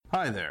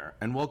Hi there,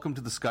 and welcome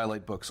to the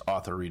Skylight Books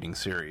author reading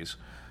series.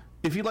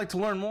 If you'd like to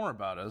learn more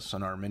about us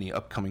and our many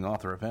upcoming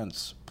author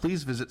events,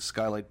 please visit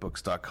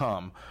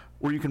skylightbooks.com,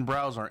 where you can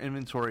browse our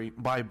inventory,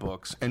 buy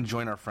books, and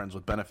join our Friends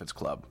with Benefits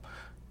Club.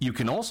 You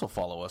can also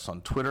follow us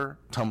on Twitter,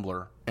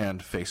 Tumblr, and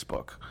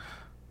Facebook.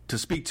 To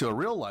speak to a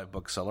real live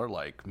bookseller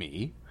like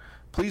me,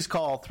 please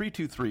call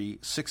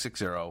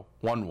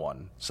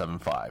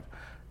 323-660-1175.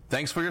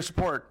 Thanks for your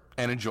support,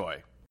 and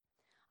enjoy.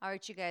 All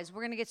right, you guys,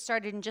 we're going to get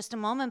started in just a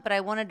moment, but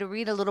I wanted to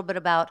read a little bit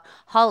about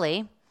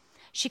Holly.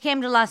 She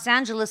came to Los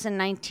Angeles in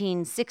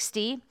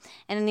 1960,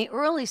 and in the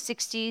early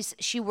 60s,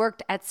 she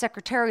worked at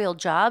secretarial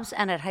jobs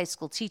and at high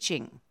school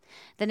teaching.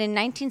 Then in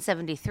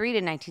 1973 to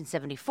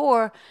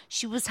 1974,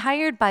 she was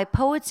hired by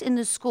Poets in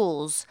the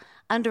Schools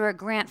under a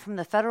grant from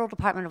the Federal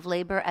Department of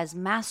Labor as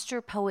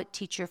Master Poet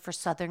Teacher for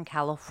Southern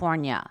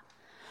California.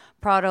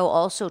 Prado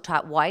also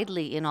taught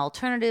widely in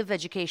alternative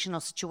educational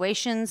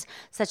situations,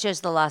 such as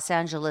the Los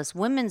Angeles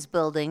Women's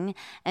Building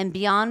and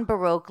Beyond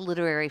Baroque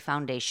Literary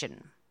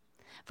Foundation.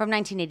 From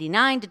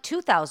 1989 to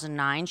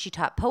 2009, she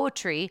taught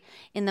poetry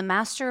in the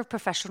Master of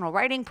Professional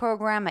Writing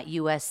program at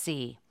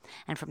USC.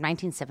 And from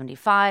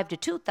 1975 to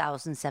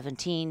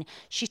 2017,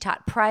 she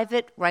taught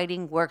private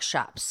writing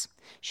workshops.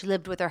 She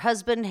lived with her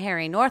husband,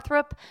 Harry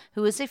Northrop,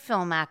 who is a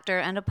film actor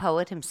and a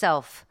poet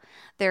himself.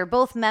 They're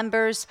both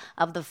members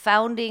of the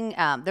founding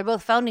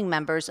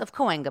members of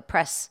Cahuenga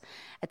Press.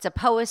 It's a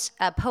poet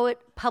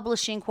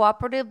publishing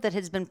cooperative that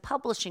has been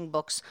publishing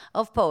books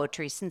of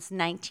poetry since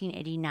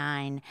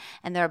 1989,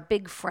 and they're a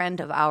big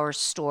friend of our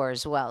store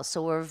as well.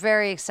 So we're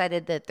very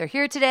excited that they're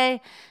here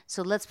today.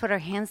 So let's put our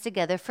hands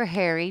together for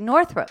Harry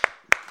Northrop.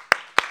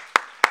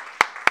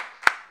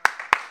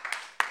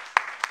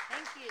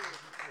 Thank you.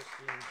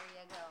 There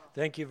you go.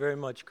 Thank you very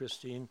much,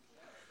 Christine.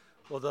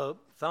 Well, the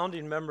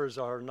founding members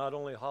are not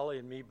only Holly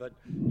and me, but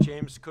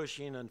James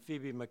Cushing and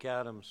Phoebe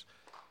McAdams.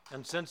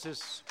 And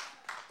since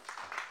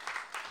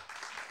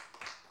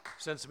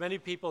many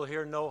people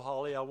here know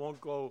Holly, I won't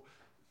go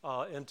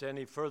into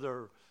any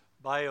further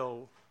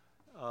bio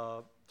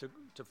to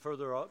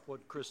further out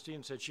what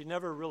Christine said. She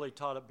never really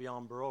taught at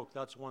Beyond Baroque.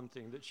 That's one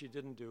thing that she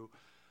didn't do.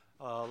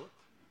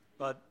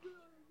 But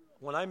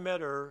when I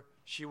met her,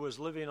 she was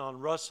living on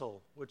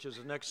Russell, which is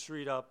the next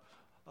street up,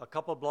 a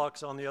couple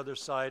blocks on the other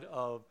side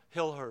of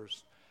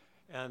Hillhurst.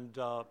 And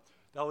that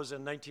was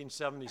in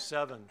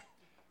 1977.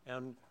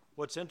 And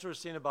what's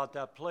interesting about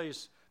that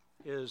place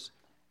is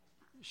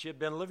she had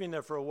been living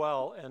there for a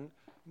while, and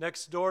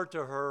next door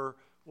to her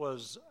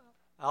was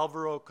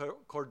Alvaro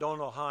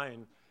Cordona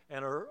Hine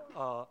and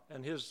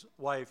his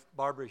wife,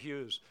 Barbara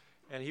Hughes.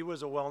 And he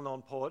was a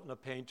well-known poet and a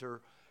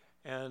painter.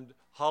 And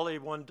Holly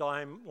one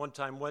time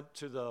went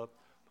to the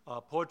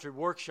poetry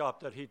workshop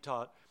that he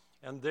taught,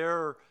 and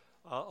there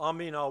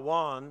Amin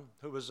Awan,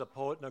 who was a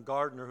poet and a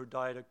gardener who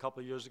died a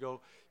couple of years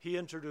ago, he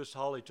introduced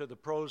Holly to the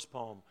prose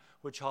poem,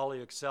 which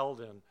Holly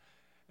excelled in.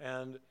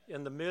 And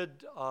in the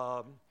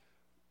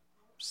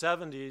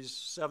mid-70s,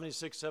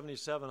 76,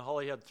 77,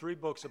 Holly had three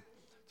books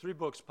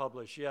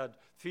published. She had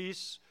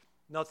Feasts,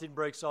 Nothing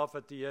Breaks Off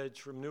at the Edge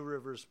from New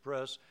Rivers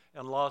Press,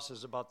 and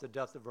Losses, about the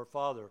death of her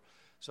father.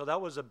 So that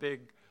was a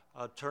big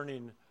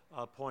turning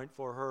point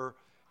for her.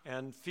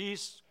 And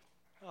Feast,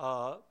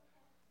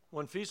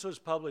 when Feast was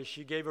published,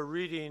 she gave a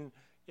reading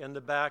in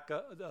the back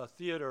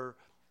theater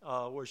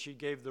where she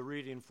gave the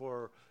reading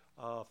for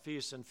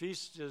Feast. And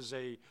Feast is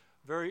a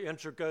very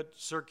intricate,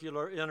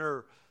 circular,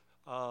 inner,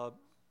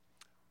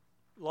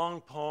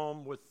 long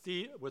poem with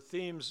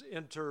themes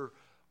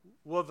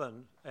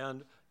interwoven.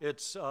 And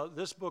it's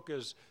this book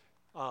is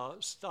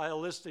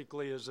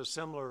stylistically is a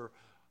similar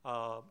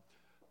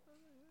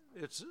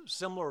it's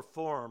similar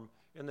form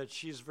in that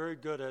she's very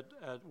good at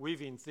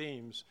weaving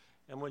themes.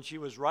 And when she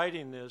was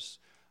writing this,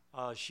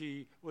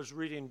 she was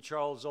reading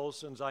Charles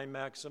Olson's I,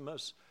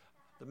 Maximus,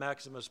 the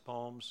Maximus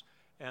poems,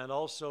 and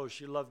also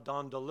she loved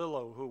Don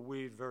DeLillo, who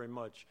weaved very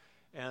much.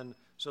 And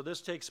so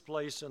this takes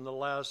place in the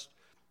last,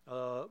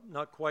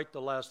 not quite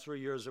the last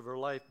 3 years of her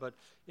life, but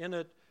in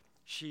it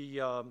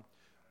she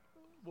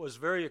was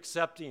very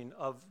accepting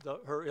of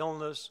her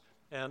illness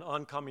and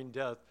oncoming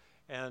death.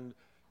 And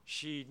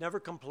she never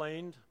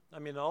complained. I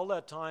mean, all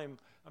that time,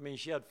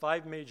 she had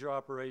 5 major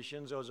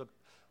operations. There was a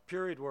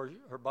period where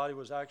her body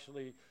was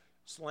actually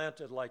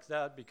slanted like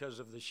that because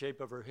of the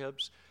shape of her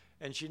hips,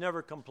 and she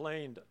never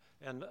complained.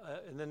 And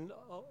then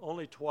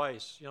only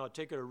twice,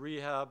 take her to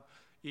rehab,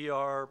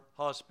 ER,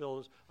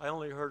 hospitals. I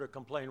only heard her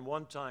complain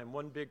one time,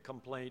 one big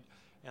complaint,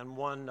 and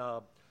one,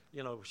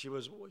 she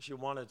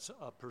wanted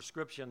a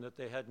prescription that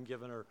they hadn't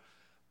given her.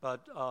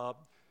 But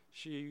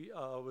she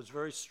was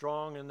very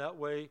strong in that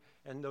way,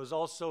 and there was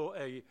also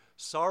a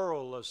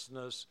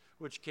sorrowlessness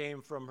which came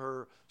from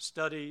her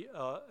study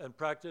and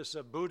practice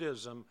of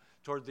Buddhism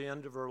toward the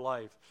end of her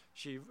life.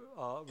 She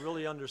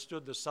really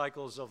understood the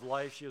cycles of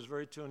life. She was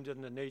very tuned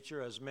into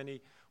nature, as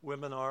many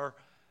women are,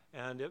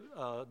 and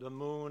the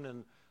moon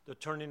and the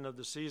turning of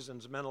the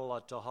seasons meant a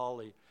lot to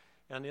Holly.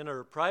 And in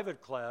her private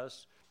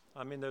class,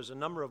 there's a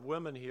number of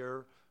women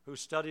here who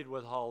studied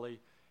with Holly,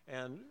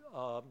 and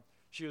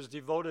she was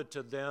devoted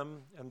to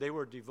them, and they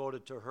were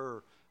devoted to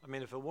her. I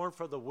mean, if it weren't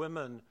for the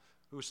women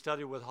who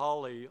studied with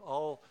Holly,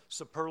 all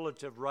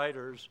superlative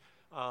writers,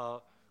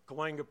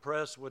 Cahuenga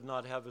Press would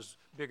not have as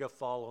big a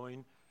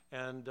following,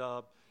 and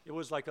it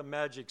was like a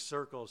magic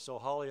circle. So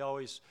Holly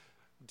always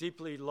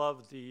deeply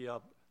loved the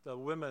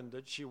women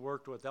that she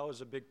worked with. That was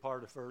a big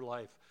part of her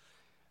life.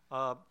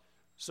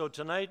 So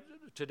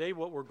today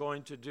what we're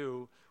going to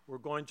do, we're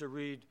going to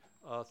read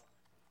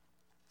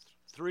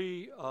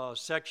three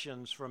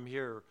sections from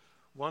here.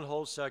 One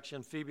whole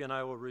section, Phoebe and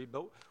I will read,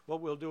 but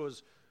what we'll do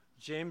is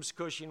James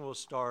Cushing will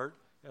start,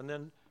 and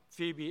then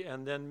Phoebe,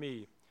 and then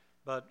me.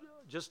 But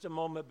just a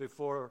moment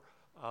before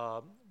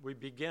we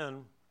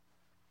begin,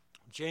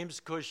 James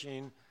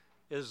Cushing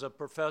is a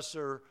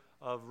professor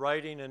of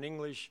writing and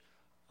English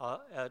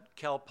at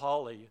Cal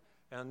Poly,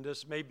 and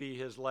this may be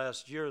his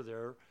last year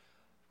there.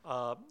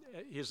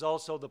 He's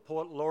also the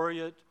poet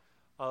laureate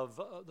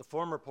of the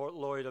former poet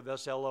laureate of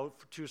SLO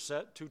for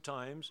two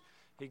times.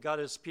 He got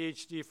his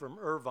PhD from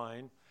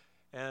Irvine,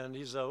 and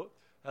has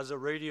a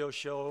radio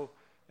show,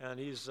 and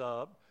he's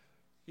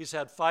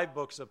had 5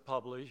 books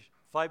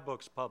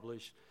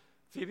published.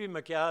 Phoebe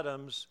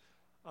McAdams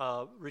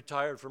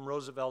retired from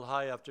Roosevelt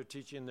High after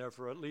teaching there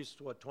for at least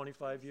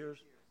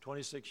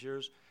 26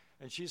 years,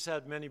 and she's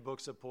had many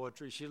books of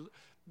poetry. She's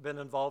been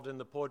involved in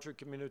the poetry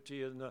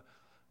community in the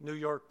New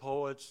York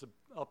Poets,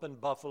 up in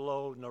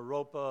Buffalo,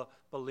 Naropa,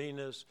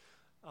 Bolinas,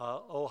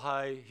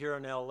 Ojai, here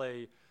in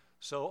LA.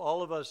 So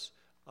all of us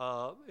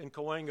in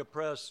Cahuenga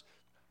Press,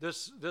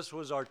 this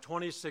was our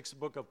 26th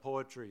book of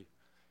poetry,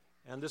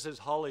 and this is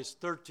Holly's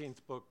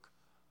 13th book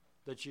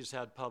that she's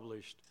had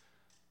published.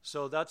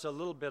 So that's a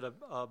little bit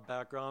of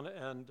background,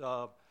 and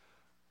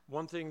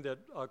one thing that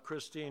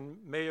Christine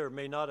may or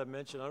may not have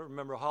mentioned, I don't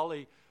remember,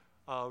 Holly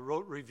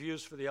wrote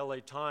reviews for the LA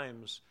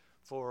Times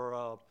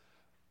for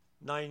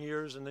 9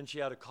 years, and then she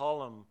had a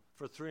column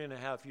for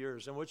 3.5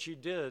 years. And what she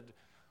did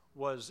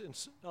was,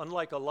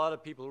 unlike a lot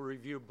of people who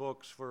review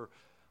books for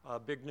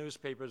big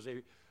newspapers,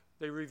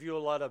 they review a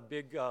lot of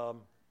big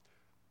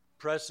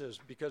presses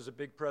because the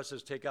big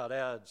presses take out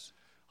ads.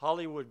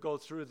 Holly would go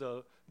through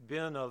the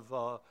bin of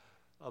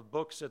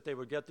books that they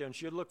would get there, and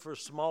she would look for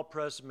small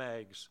press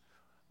mags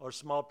or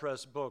small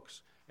press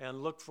books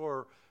and look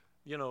for,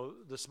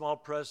 the small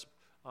press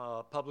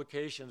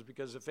publications,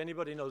 because if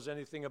anybody knows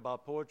anything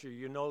about poetry,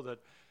 you know that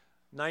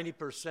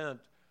 90%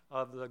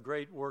 of the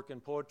great work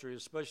in poetry,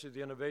 especially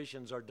the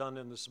innovations, are done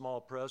in the small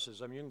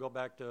presses. I mean, you can go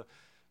back to,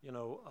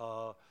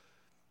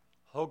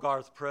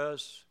 Hogarth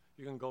Press.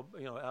 You can go,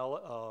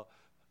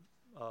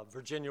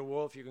 Virginia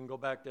Woolf. You can go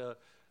back to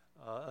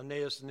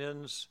Anais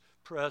Nin's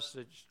press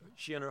that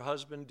she and her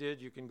husband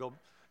did. You can go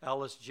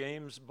Alice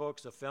James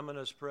books, a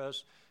feminist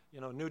press.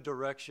 New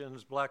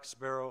Directions, Black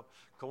Sparrow,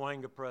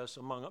 Cahuenga Press,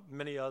 among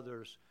many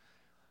others.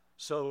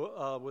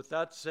 So with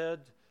that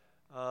said,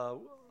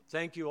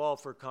 thank you all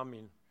for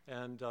coming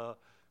and,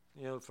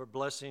 for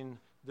blessing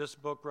this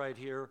book right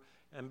here.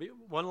 And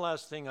one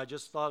last thing I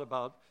just thought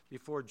about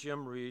before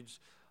Jim reads.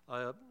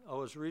 I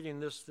was reading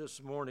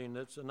this morning.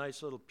 It's a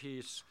nice little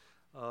piece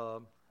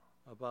about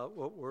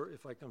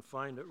if I can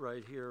find it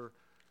right here.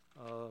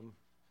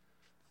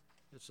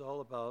 It's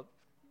all about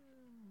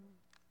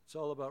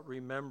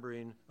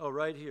remembering. Oh,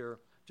 right here,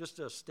 just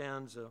a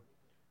stanza.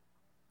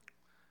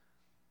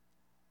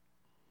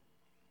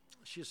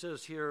 She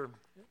says here,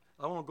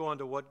 I won't go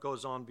into what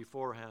goes on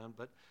beforehand,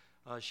 but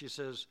she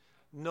says,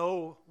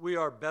 "No, we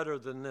are better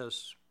than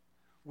this.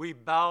 We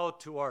bow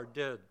to our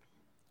dead.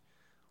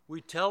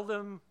 We tell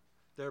them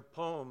their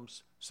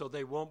poems so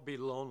they won't be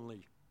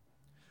lonely.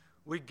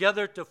 We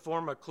gather to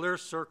form a clear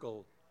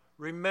circle.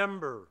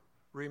 Remember,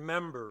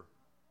 remember.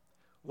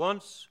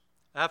 Once,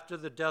 after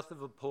the death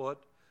of a poet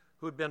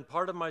who had been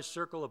part of my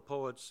circle of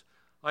poets,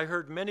 I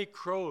heard many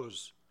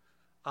crows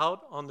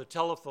out on the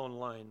telephone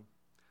line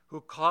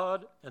who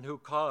cawed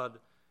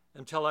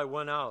until I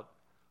went out.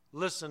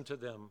 Listen to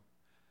them.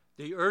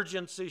 The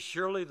urgency,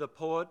 surely the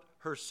poet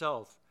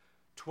herself.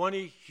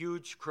 20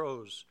 huge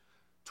crows,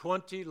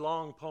 20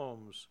 long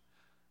poems.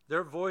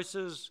 Their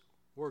voices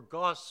were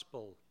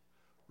gospel.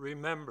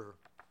 Remember."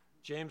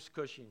 James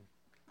Cushing.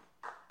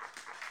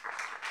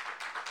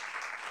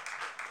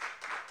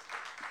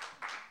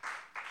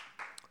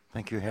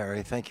 Thank you,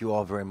 Harry. Thank you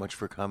all very much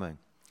for coming.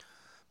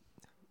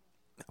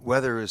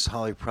 Weather is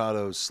Holly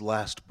Prado's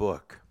last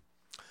book,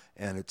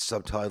 and it's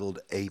subtitled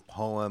A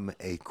Poem,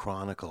 A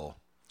Chronicle,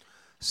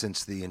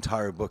 since the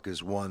entire book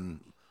is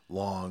one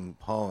long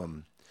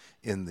poem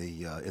in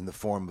the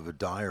form of a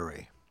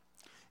diary.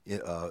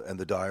 And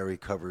the diary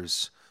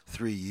covers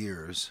 3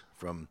 years,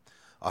 from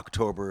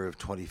October of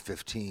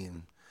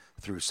 2015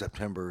 through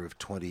September of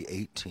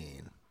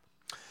 2018.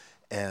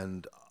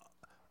 And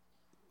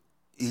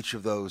each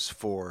of those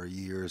 4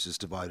 years is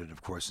divided,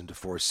 of course, into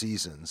 4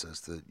 seasons,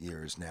 as the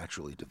year is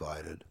naturally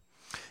divided.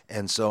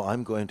 And so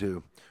I'm going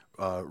to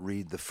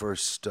read the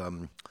first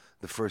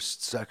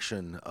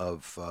section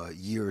of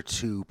Year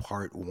 2,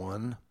 Part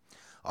 1,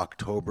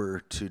 October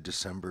to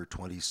December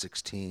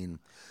 2016,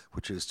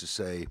 which is to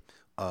say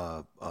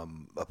a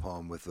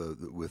poem with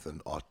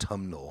an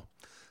autumnal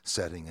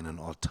setting in an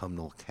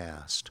autumnal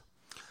cast.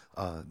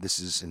 This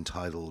is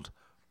entitled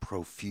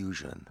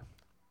Profusion.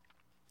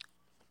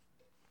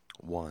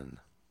 1.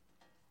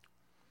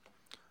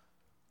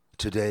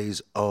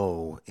 Today's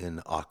O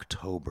in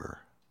October.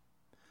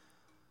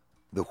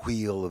 The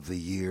wheel of the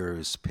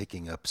years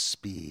picking up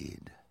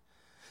speed.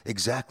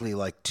 Exactly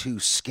like two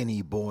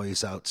skinny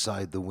boys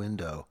outside the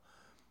window.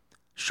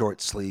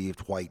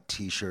 Short-sleeved white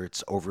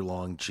t-shirts,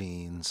 overlong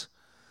jeans.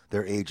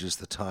 Their age is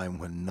the time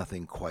when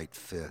nothing quite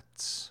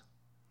fits.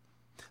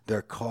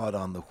 They're caught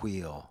on the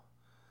wheel,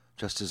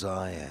 just as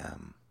I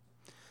am,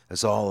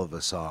 as all of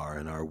us are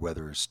in our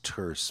weather's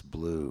terse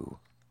blue.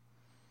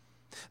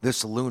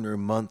 This lunar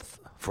month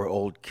for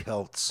old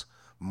Celts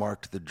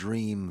marked the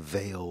dream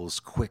veil's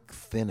quick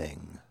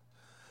thinning.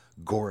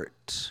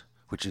 Gort,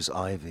 which is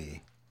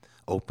ivy,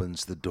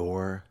 opens the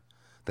door,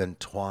 then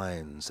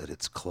twines at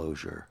its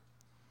closure.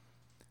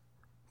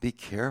 Be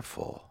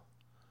careful.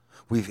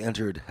 We've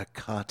entered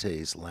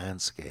Hecate's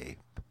landscape.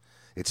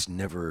 It's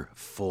never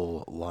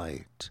full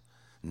light,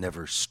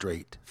 never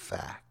straight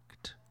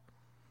fact.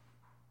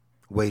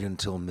 Wait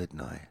until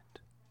midnight.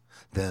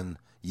 Then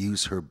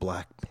use her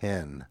black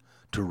pen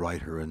to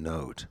write her a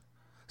note.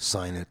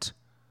 Sign it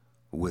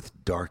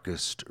with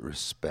darkest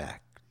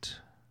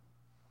respect.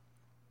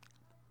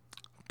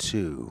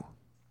 2.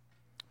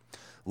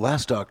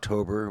 Last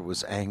October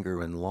was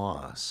anger and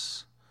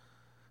loss.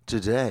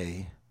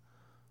 Today,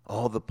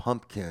 all the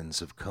pumpkins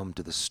have come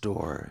to the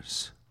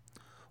stores.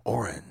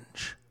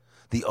 Orange,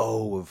 the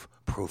O of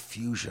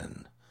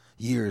profusion,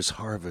 year's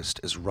harvest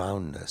as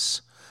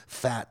roundness,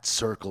 fat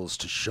circles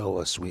to show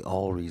us we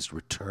always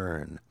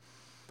return,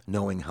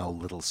 knowing how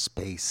little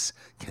space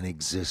can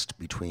exist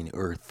between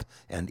earth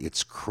and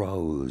its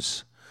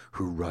crows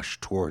who rush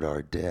toward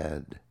our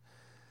dead,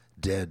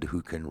 dead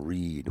who can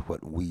read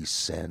what we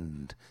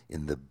send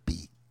in the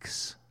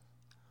beaks.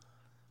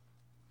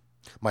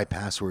 My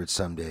password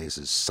some days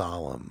is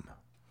solemn,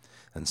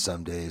 and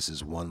some days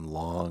is one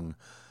long,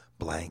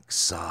 blank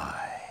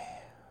sigh.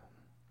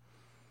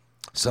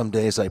 Some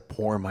days I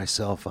pour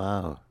myself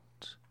out.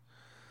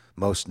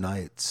 Most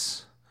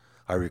nights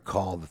I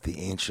recall that the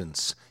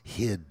ancients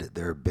hid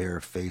their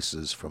bare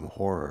faces from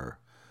horror,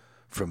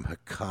 from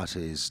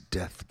Hecate's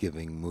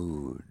death-giving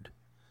mood.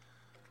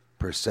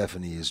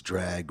 Persephone is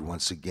dragged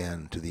once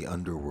again to the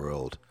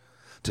underworld,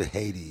 to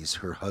Hades,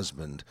 her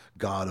husband,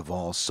 god of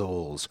all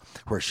souls,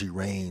 where she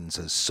reigns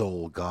as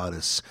soul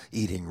goddess,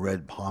 eating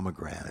red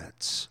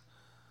pomegranates.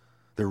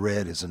 The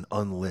red is an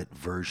unlit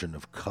version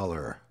of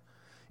color,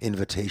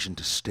 invitation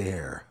to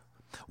stare,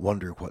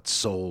 wonder what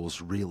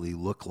souls really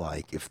look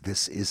like if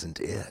this isn't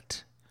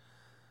it.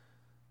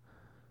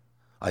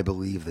 I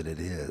believe that it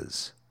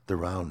is, the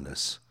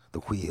roundness, the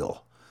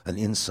wheel, an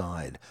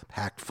inside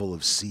packed full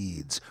of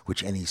seeds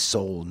which any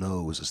soul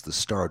knows is the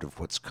start of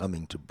what's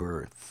coming to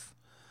birth.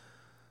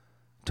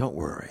 Don't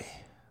worry.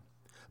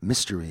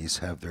 Mysteries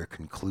have their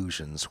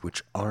conclusions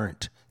which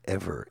aren't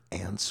ever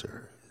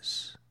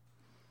answers.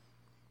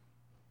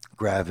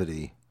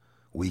 Gravity,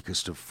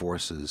 weakest of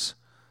forces,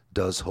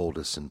 does hold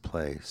us in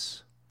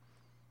place.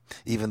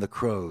 Even the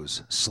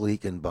crows,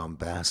 sleek and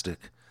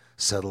bombastic,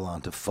 settle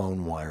onto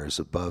phone wires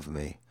above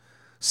me,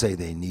 say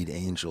they need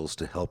angels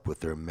to help with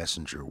their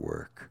messenger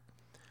work.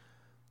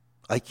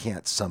 I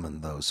can't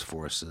summon those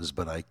forces,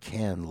 but I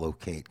can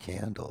locate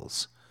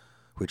candles,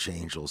 which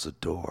angels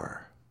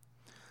adore.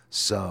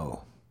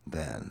 So,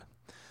 then,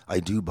 I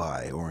do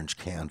buy orange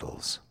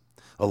candles,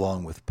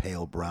 along with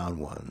pale brown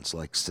ones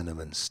like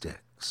cinnamon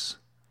sticks.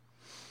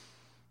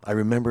 I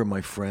remember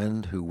my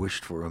friend who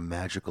wished for a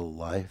magical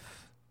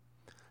life.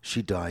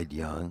 She died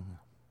young.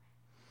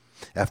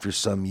 After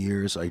some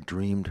years, I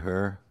dreamed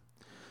her.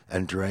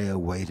 Andrea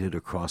waited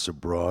across a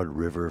broad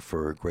river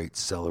for a great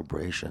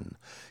celebration.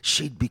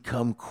 She'd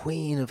become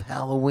Queen of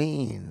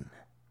Halloween.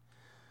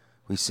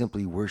 We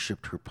simply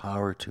worshipped her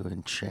power to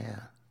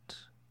enchant.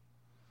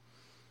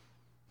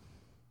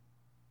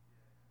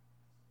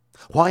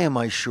 Why am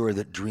I sure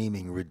that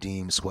dreaming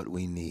redeems what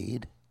we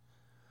need?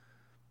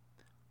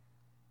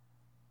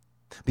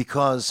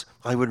 Because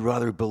I would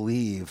rather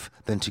believe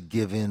than to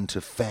give in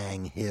to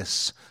fang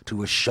hiss,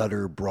 to a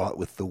shudder brought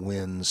with the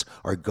winds,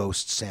 our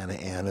ghost Santa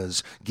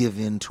Annas, give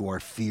in to our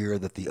fear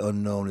that the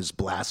unknown is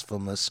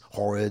blasphemous,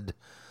 horrid,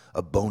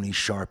 a bony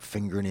sharp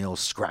fingernail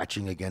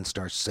scratching against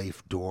our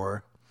safe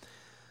door.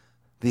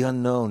 The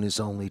unknown is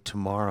only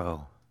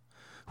tomorrow,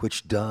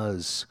 which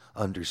does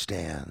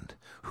understand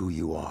who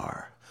you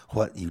are,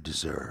 what you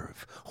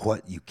deserve,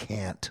 what you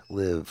can't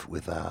live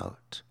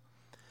without.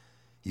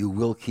 You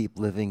will keep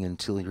living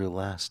until your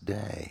last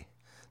day.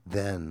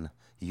 Then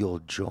you'll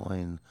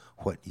join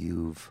what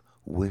you've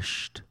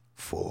wished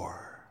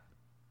for.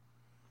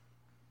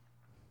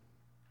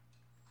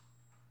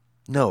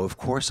 No, of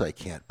course I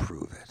can't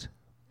prove it.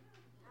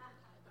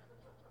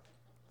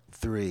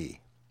 3.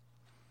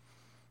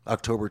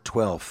 October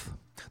 12th.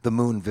 The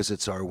moon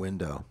visits our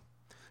window.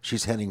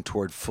 She's heading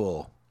toward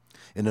full.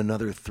 In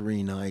another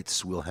 3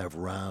 nights, we'll have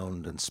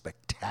round and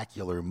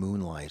spectacular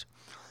moonlight,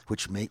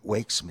 which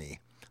wakes me,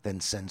 then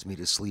sends me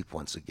to sleep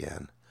once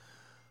again.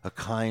 A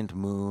kind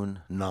moon,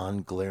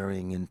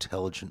 non-glaring,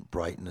 intelligent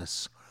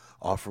brightness,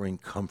 offering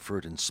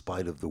comfort in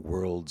spite of the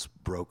world's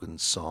broken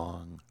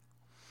song.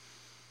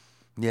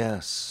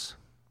 Yes,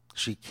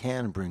 she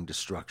can bring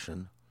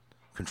destruction,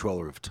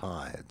 controller of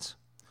tides,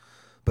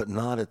 but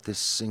not at this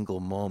single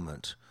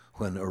moment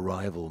when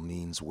arrival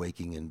means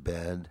waking in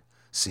bed,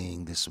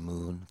 seeing this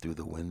moon through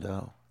the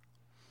window.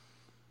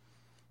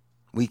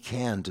 We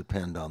can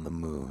depend on the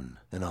moon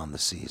and on the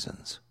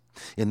seasons.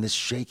 In this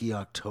shaky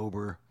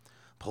October,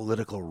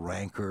 political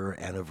rancor,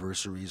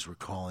 anniversaries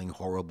recalling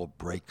horrible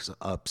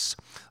breakups,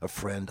 a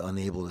friend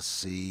unable to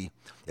see,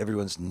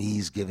 everyone's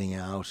knees giving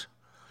out,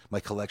 my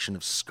collection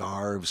of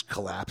scarves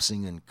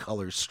collapsing in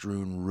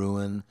color-strewn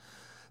ruin.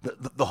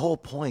 The whole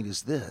point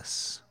is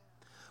this.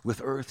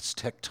 With Earth's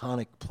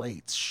tectonic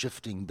plates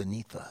shifting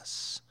beneath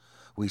us,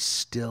 we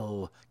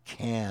still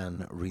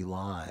can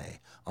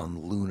rely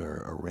on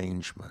lunar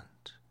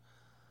arrangement,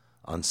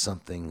 on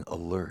something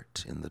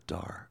alert in the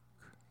dark.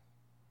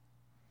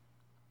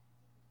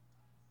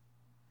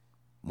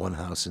 One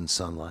house in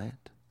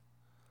sunlight,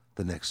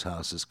 the next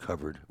house is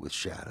covered with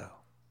shadow.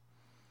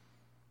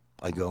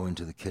 I go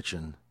into the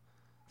kitchen,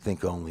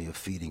 think only of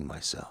feeding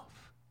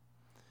myself.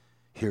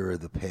 Here are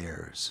the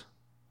pears.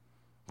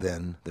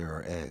 Then there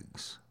are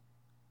eggs.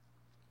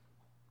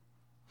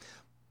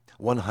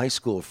 One high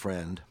school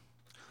friend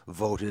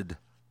voted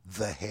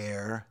The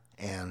Hair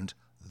and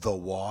The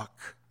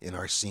Walk in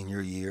our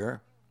senior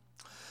year.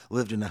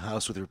 Lived in a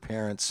house with her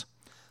parents,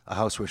 a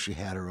house where she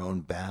had her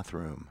own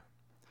bathroom.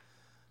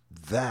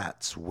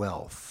 That's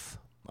wealth,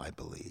 I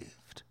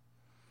believed.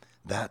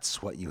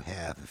 That's what you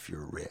have if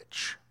you're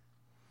rich.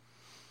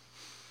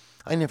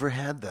 I never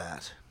had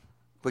that,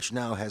 which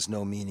now has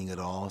no meaning at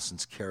all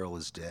since Carol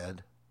is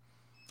dead.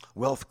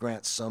 Wealth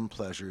grants some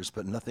pleasures,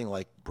 but nothing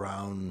like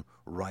brown,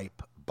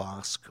 ripe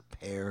Bosc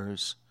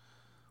pears,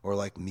 or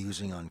like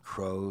musing on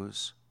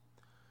crows.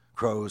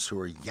 Crows who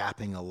are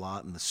yapping a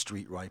lot in the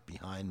street right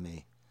behind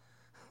me.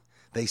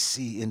 They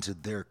see into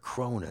their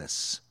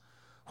crowness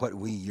what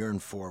we yearn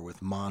for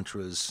with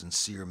mantras,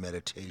 sincere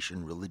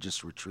meditation,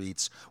 religious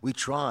retreats. We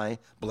try,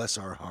 bless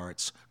our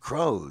hearts,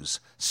 crows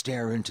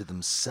stare into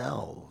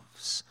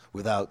themselves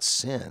without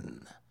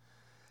sin.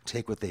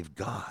 Take what they've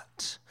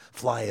got,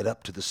 fly it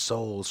up to the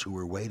souls who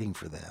are waiting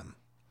for them.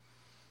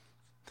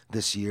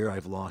 This year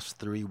I've lost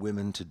 3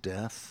 women to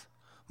death: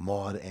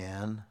 Maud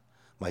Ann,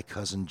 my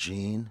cousin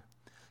Jean,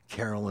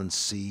 Carolyn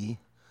C.,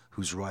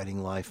 whose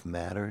writing life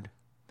mattered.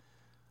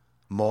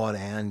 Maud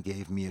Ann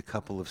gave me a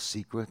couple of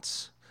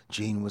secrets.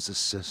 Jean was a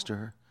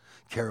sister.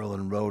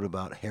 Carolyn wrote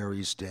about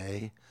Harry's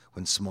day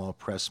when small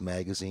press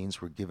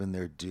magazines were given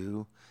their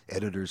due,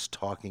 editors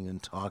talking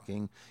and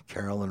talking,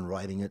 Carolyn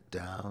writing it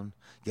down,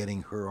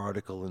 getting her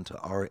article into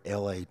our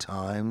LA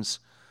Times,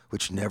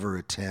 which never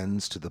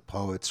attends to the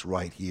poets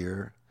right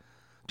here,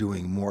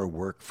 doing more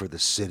work for the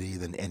city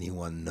than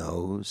anyone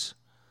knows.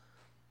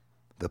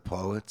 The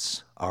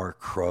poets are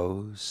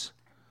crows.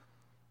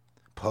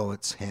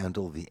 Poets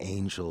handle the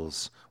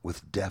angels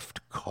with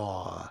deft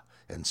caw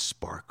and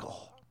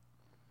sparkle.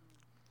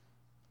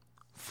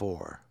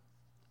 4.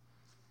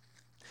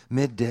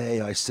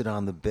 Midday, I sit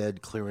on the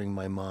bed clearing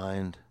my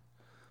mind,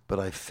 but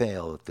I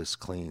fail at this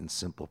clean,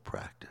 simple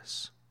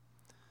practice.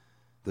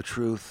 The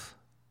truth,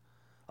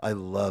 I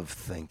love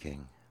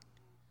thinking.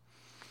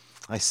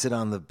 I sit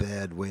on the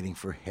bed waiting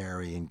for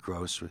Harry and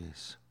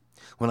groceries.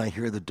 When I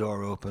hear the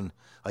door open,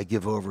 I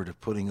give over to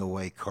putting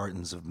away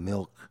cartons of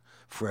milk,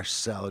 fresh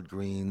salad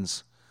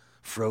greens,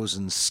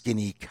 frozen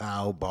skinny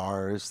cow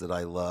bars that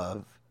I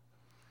love.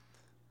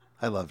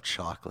 I love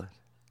chocolate.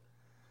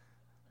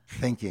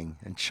 Thinking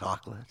and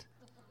chocolate.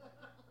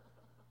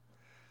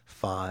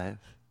 5.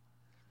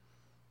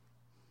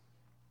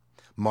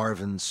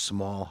 Marvin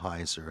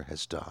Smallheiser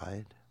has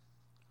died.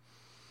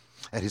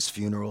 At his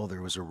funeral,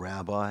 there was a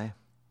rabbi.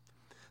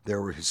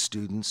 There were his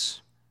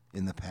students.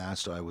 In the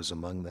past, I was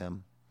among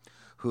them,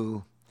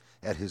 who,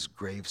 at his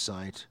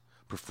gravesite,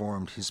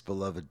 performed his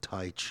beloved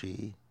Tai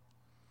Chi.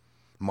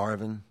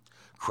 Marvin,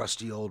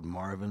 crusty old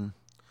Marvin,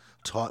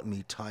 taught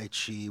me Tai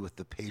Chi with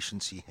the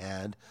patience he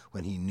had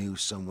when he knew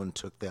someone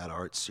took that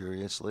art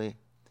seriously.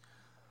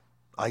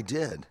 I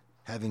did,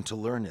 having to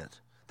learn it,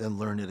 then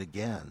learn it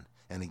again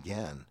and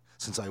again,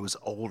 since I was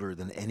older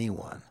than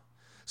anyone,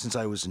 since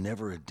I was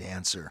never a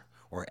dancer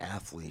or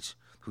athlete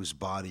whose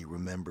body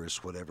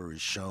remembers whatever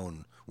is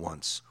shown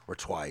once or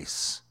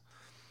twice.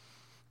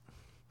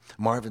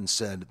 Marvin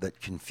said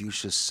that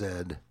Confucius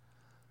said,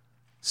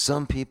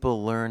 "Some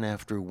people learn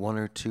after 1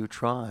 or 2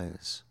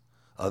 tries,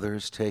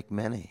 others take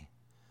many,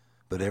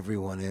 but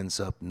everyone ends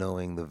up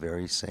knowing the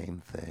very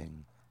same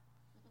thing."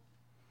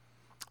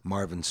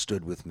 Marvin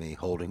stood with me,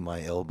 holding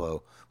my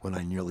elbow when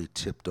I nearly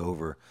tipped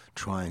over,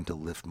 trying to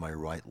lift my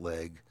right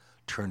leg,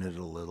 turn it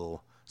a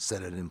little,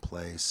 set it in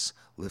place,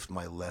 lift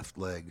my left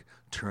leg,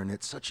 turn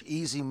it. Such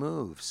easy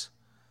moves,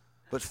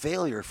 but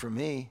failure for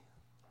me.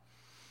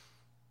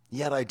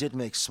 Yet I did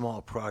make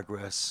small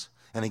progress,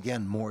 and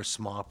again more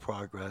small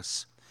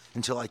progress,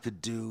 until I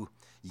could do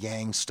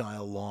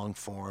Yang-style long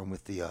form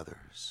with the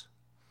others.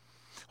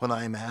 When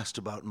I am asked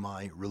about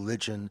my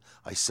religion,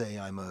 I say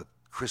I'm a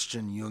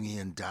Christian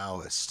Jungian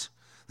Taoist.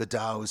 The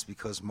Tao is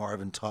because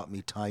Marvin taught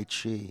me Tai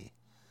Chi,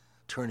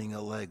 turning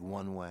a leg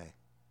one way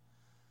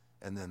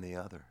and then the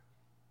other.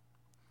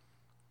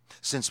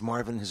 Since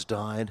Marvin has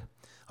died,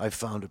 I've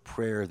found a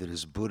prayer that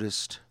is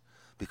Buddhist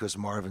because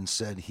Marvin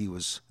said he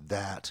was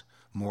that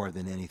more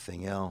than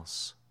anything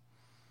else.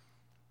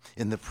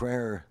 In the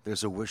prayer,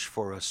 there's a wish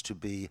for us to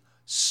be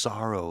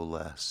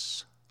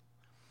sorrowless.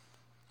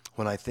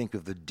 When I think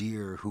of the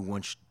deer who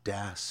once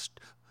dashed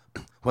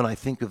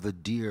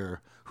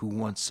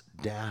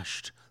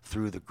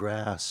through the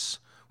grass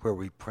where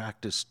we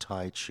practiced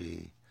Tai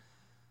Chi,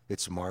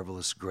 its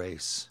marvelous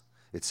grace,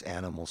 its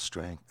animal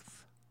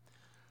strength,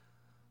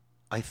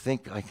 I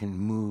think I can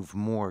move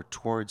more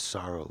towards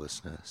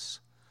sorrowlessness,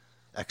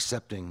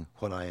 accepting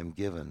what I am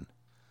given,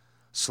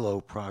 slow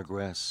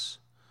progress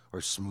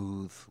or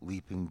smooth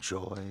leaping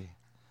joy.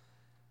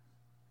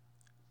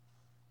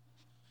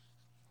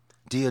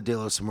 Dia de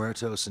los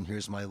Muertos, and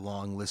here's my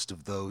long list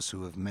of those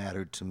who have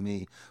mattered to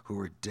me, who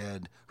are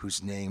dead,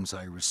 whose names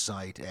I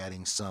recite,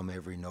 adding some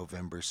every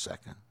November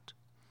 2nd.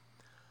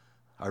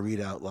 I read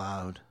out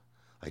loud,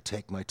 I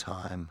take my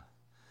time,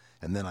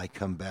 and then I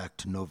come back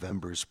to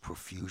November's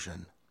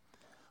profusion,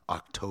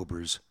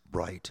 October's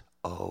bright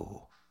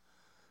O,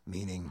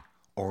 meaning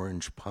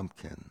orange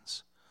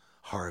pumpkins,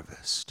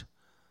 harvest,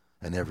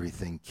 and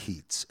everything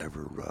Keats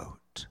ever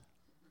wrote.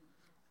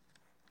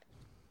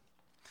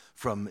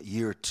 From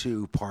Year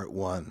 2, Part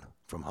 1,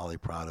 from Holly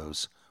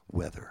Prado's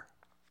Weather.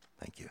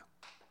 Thank you.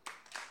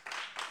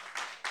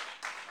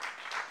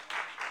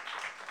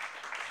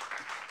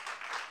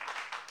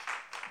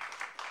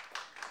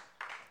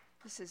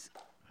 This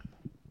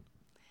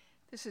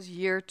is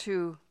Year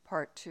 2,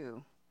 Part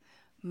 2,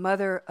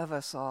 Mother of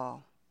Us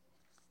All.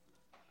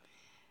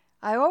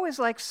 I always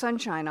like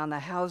sunshine on the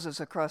houses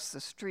across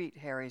the street,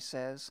 Harry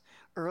says,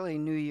 early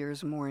New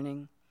Year's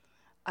morning.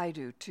 I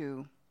do,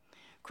 too.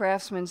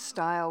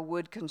 Craftsman-style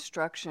wood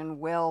construction,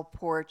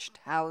 well-porched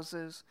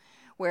houses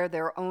where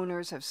their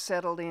owners have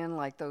settled in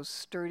like those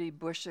sturdy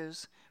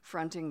bushes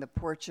fronting the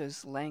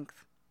porch's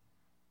length.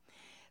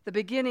 The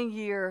beginning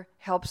year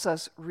helps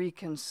us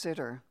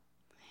reconsider.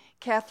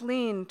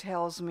 Kathleen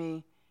tells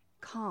me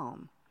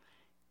Calm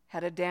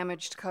had a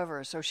damaged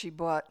cover, so she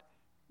bought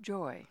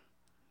Joy.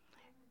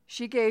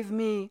 She gave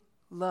me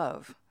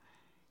Love.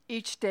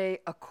 Each day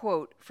a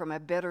quote from a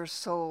better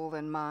soul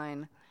than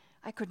mine.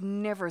 I could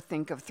never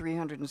think of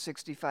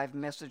 365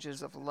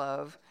 messages of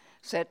love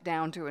set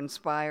down to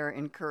inspire,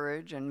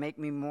 encourage, and make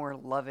me more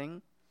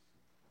loving.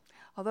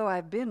 Although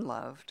I've been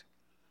loved,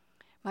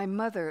 my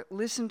mother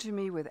listened to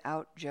me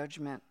without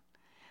judgment.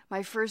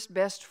 My first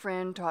best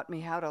friend taught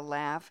me how to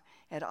laugh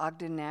at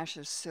Ogden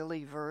Nash's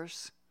silly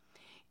verse.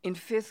 In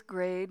 5th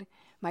grade,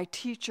 my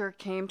teacher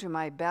came to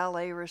my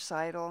ballet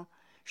recital,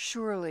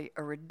 surely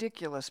a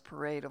ridiculous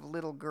parade of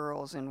little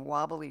girls in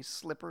wobbly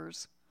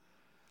slippers.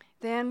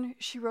 Then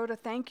she wrote a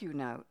thank you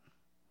note.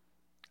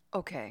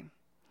 Okay,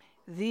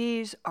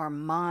 these are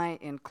my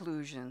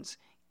inclusions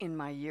in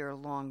my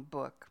year-long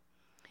book.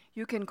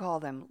 You can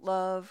call them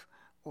love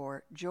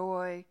or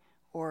joy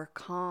or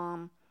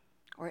calm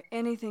or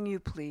anything you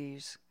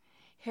please.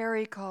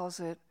 Harry calls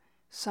it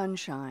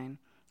sunshine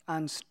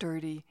on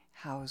sturdy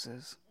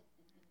houses.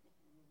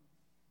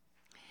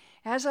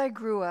 As I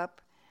grew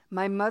up,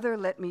 my mother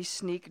let me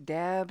sneak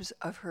dabs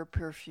of her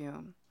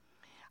perfume.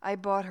 I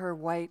bought her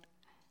white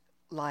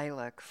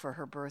lilac for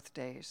her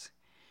birthdays.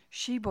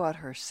 She bought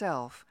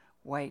herself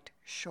white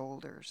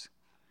shoulders,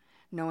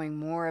 knowing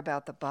more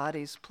about the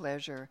body's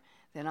pleasure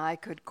than I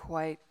could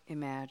quite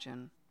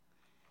imagine.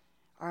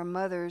 Our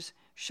mothers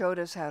showed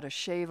us how to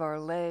shave our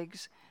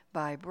legs,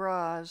 buy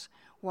bras,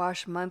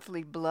 wash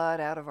monthly blood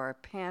out of our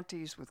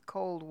panties with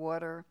cold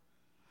water.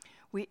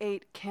 We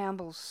ate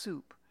Campbell's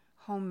soup,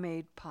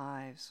 homemade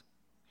pies.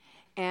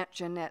 Aunt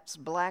Jeanette's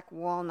black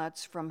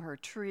walnuts from her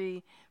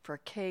tree for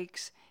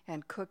cakes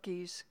and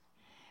cookies.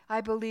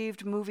 I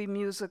believed movie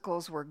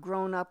musicals were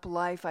grown-up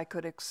life I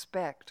could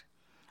expect.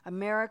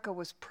 America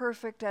was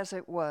perfect as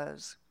it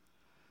was,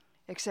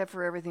 except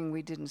for everything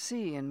we didn't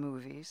see in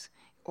movies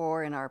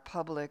or in our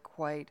public,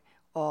 white,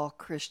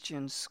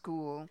 all-Christian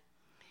school.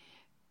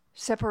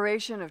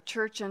 Separation of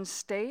church and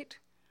state?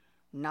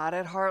 Not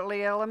at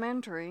Hartley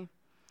Elementary,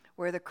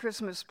 where the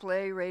Christmas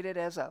play rated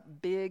as a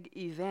big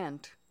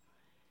event.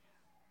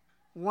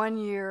 One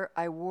year,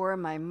 I wore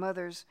my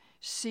mother's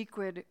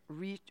sequined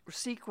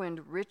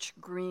rich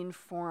green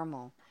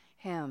formal,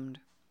 hemmed.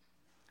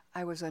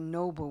 I was a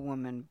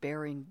noblewoman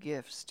bearing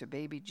gifts to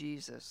baby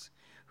Jesus,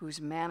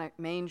 whose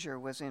manger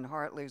was in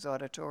Hartley's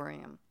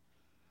auditorium.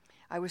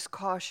 I was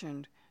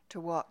cautioned to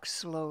walk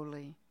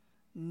slowly,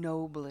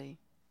 nobly.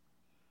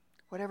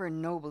 Whatever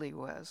nobly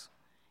was,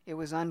 it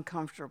was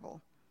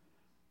uncomfortable.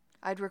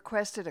 I'd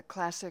requested a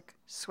classic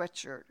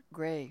sweatshirt,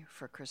 gray,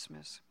 for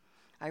Christmas.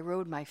 I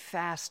rode my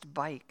fast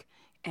bike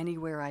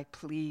anywhere I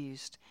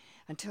pleased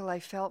until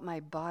I felt my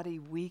body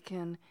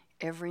weaken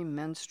every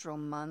menstrual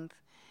month,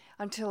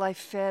 until I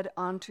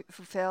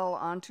fell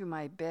onto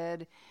my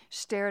bed,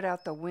 stared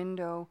out the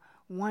window,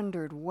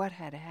 wondered what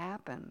had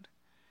happened.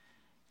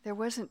 There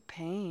wasn't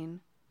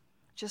pain,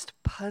 just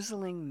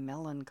puzzling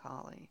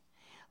melancholy,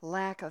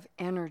 lack of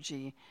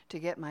energy to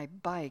get my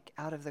bike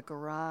out of the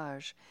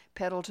garage,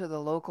 pedal to the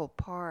local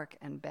park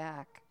and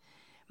back,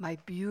 my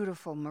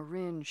beautiful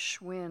Marin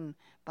Schwinn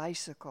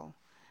bicycle,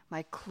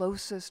 my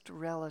closest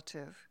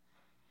relative,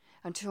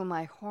 until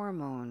my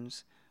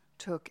hormones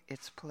took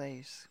its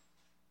place.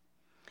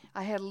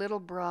 I had little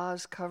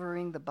bras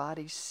covering the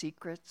body's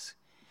secrets.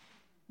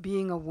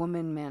 Being a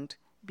woman meant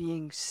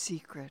being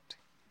secret,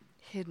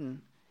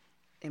 hidden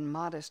in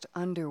modest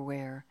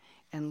underwear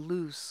and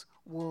loose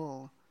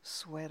wool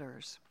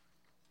sweaters.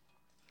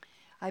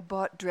 I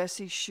bought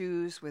dressy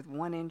shoes with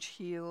 1-inch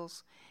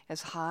heels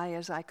as high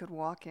as I could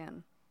walk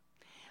in.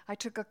 I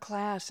took a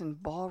class in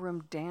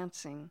ballroom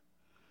dancing.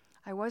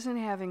 I wasn't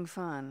having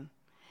fun,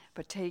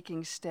 but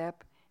taking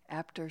step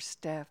after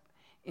step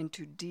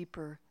into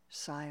deeper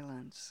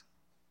silence.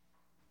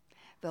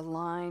 The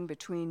line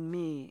between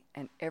me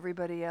and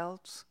everybody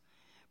else,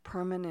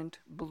 permanent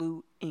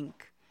blue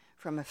ink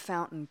from a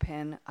fountain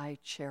pen I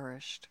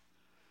cherished,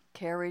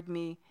 carried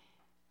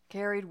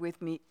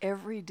with me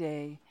every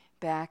day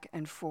back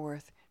and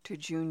forth to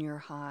junior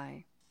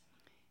high.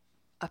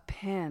 A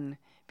pen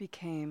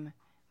became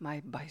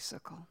my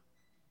bicycle.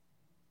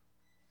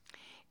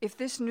 If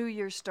this new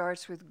year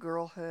starts with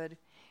girlhood,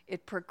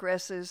 it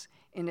progresses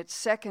in its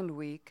second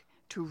week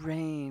to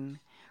rain,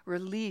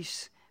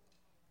 release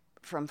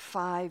from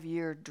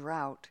 5-year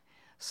drought,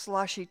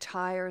 sloshy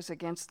tires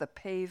against the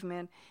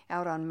pavement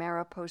out on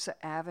Mariposa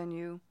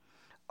Avenue,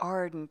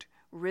 ardent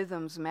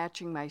rhythms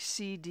matching my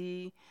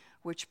CD,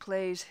 which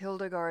plays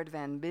Hildegard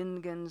van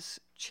Bingen's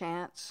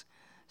chants,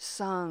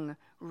 sung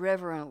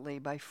reverently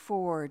by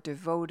 4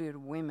 devoted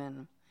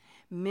women,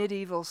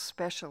 medieval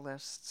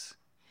specialists,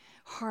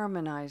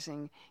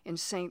 harmonizing in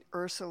St.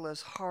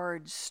 Ursula's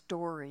hard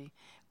story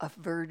of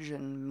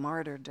virgin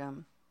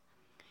martyrdom.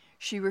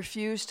 She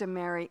refused to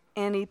marry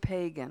any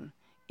pagan,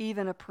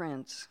 even a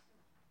prince.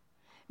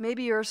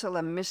 Maybe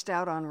Ursula missed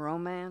out on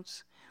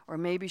romance, or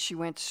maybe she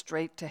went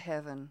straight to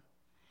heaven.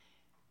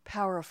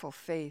 Powerful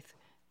faith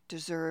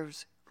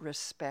deserves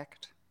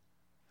respect,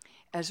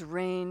 as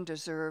rain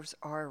deserves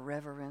our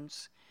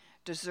reverence,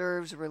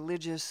 deserves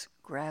religious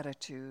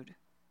gratitude.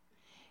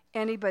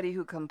 Anybody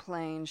who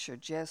complains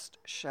should just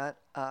shut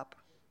up.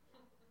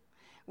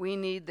 We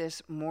need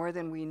this more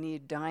than we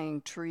need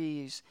dying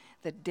trees,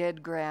 the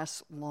dead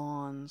grass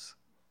lawns.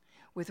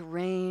 With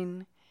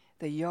rain,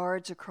 the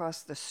yards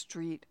across the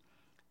street,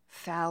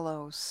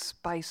 fallow,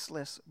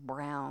 spiceless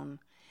brown,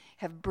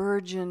 have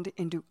burgeoned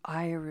into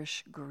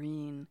Irish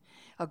green,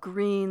 a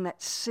green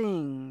that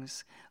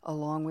sings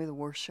along with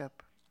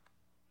worship.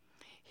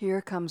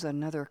 Here comes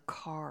another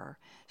car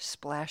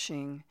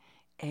splashing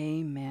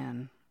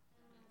Amen.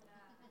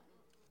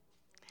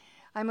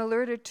 I'm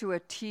alerted to a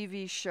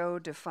TV show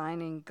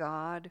defining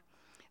God,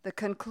 the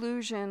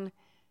conclusion,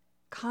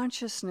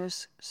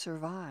 consciousness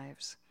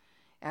survives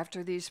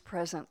after these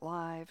present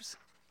lives.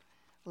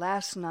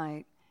 Last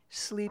night,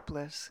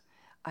 sleepless,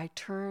 I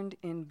turned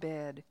in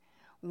bed,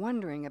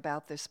 wondering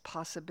about this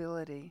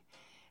possibility,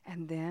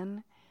 and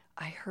then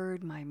I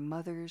heard my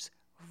mother's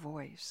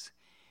voice.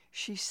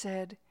 She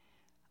said,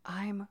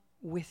 "I'm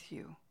with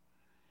you."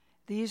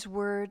 These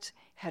words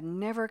had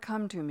never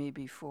come to me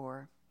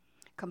before,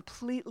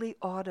 completely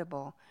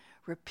audible,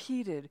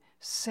 repeated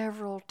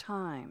several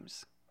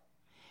times.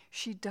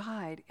 She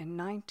died in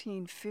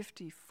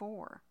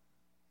 1954.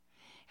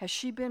 Has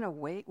she been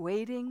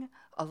waiting,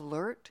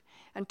 alert,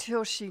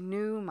 until she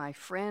knew my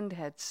friend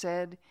had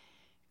said,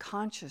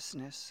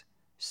 consciousness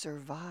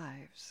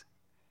survives?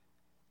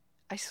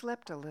 I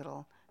slept a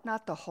little,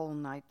 not the whole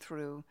night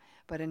through,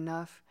 but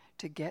enough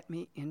to get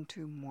me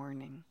into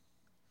morning.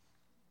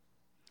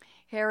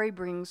 Harry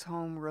brings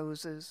home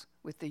roses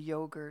with the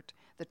yogurt,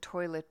 the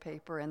toilet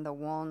paper, and the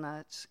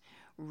walnuts.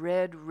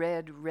 Red,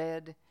 red,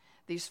 red.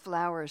 These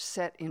flowers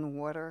set in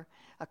water,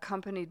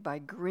 accompanied by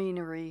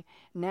greenery,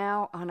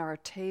 now on our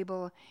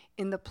table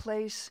in the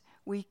place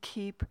we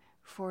keep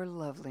for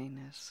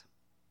loveliness.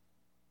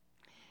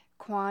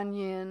 Kuan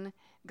Yin,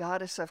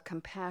 goddess of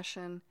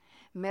compassion,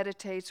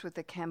 meditates with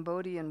the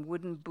Cambodian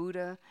wooden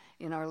Buddha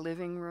in our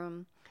living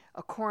room,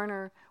 a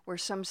corner where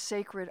some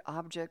sacred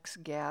objects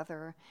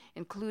gather,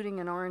 including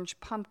an orange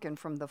pumpkin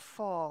from the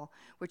fall,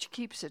 which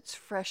keeps its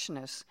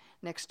freshness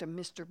next to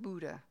Mr.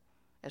 Buddha,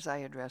 as I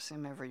address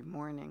him every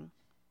morning.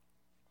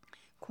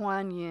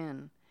 Kuan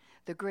Yin,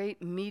 the great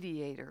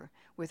mediator,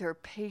 with her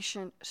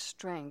patient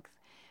strength,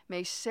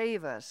 may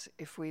save us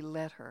if we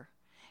let her,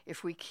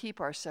 if we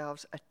keep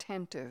ourselves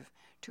attentive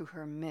to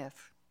her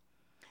myth.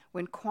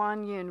 When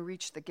Kuan Yin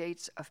reached the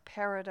gates of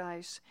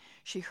paradise,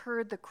 she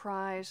heard the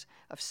cries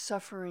of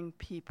suffering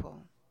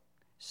people.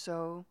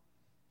 So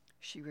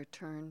she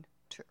returned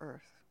to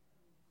earth.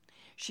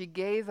 She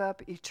gave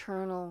up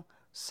eternal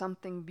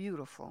something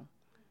beautiful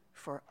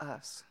for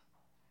us.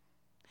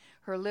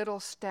 Her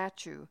little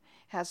statue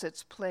has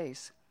its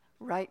place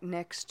right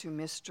next to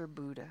Mr.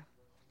 Buddha.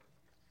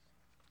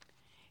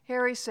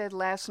 Harry said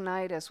last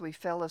night as we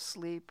fell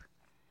asleep,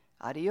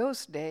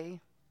 "Adios,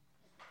 Day."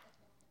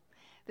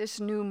 This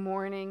new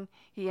morning,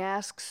 he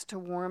asks to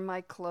warm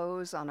my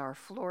clothes on our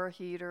floor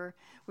heater,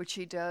 which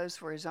he does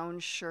for his own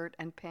shirt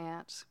and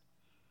pants.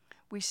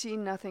 We see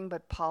nothing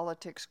but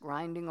politics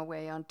grinding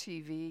away on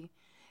TV.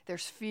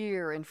 There's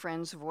fear in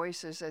friends'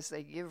 voices as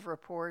they give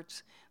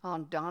reports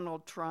on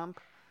Donald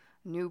Trump,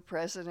 new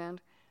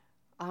president,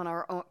 on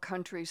our own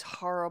country's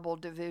horrible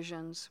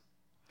divisions.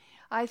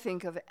 I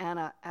think of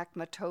Anna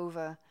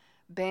Akhmatova,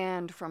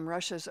 banned from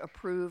Russia's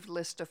approved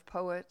list of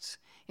poets,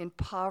 in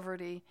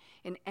poverty,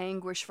 in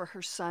anguish for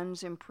her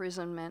son's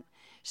imprisonment,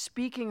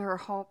 speaking her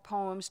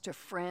poems to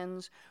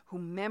friends who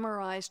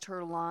memorized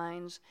her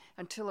lines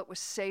until it was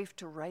safe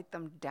to write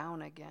them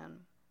down again.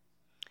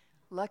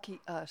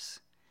 Lucky us,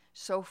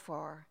 so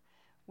far,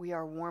 we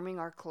are warming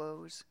our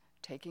clothes,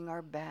 taking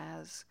our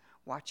baths,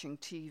 watching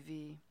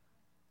TV.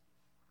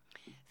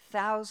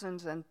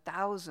 Thousands and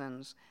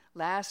thousands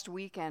last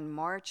weekend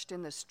marched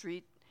in the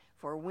street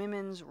for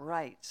women's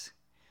rights,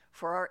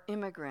 for our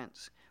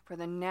immigrants, for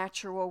the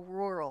natural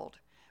world,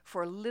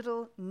 for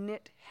little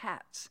knit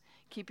hats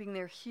keeping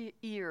their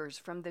ears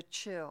from the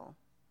chill.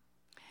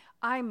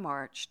 I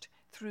marched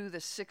through the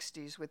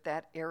 60s with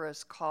that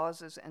era's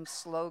causes and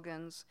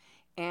slogans,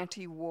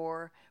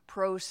 anti-war,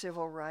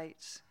 pro-civil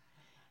rights.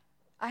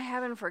 I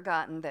haven't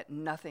forgotten that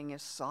nothing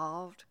is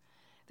solved.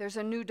 There's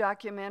a new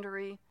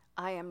documentary,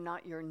 I Am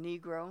Not Your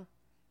Negro,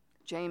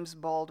 James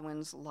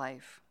Baldwin's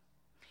life.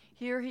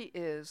 Here he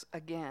is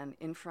again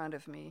in front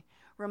of me,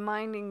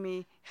 reminding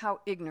me how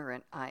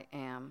ignorant I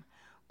am,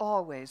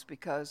 always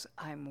because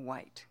I'm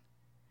white.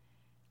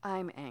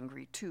 I'm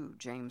angry too,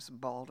 James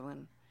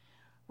Baldwin,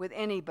 with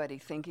anybody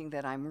thinking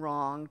that I'm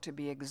wrong to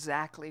be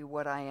exactly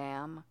what I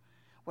am,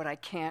 what I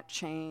can't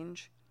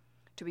change,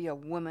 to be a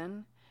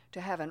woman,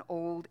 to have an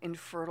old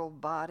infertile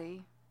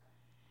body.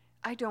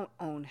 I don't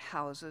own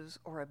houses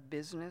or a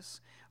business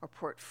or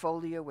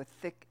portfolio with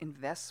thick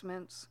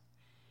investments.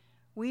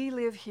 We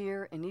live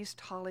here in East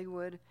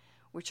Hollywood,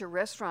 which a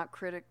restaurant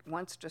critic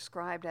once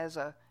described as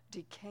a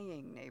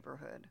decaying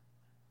neighborhood.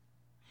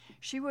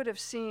 She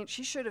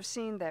should have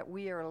seen that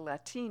we are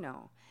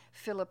Latino,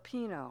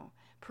 Filipino,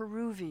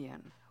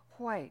 Peruvian,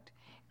 white,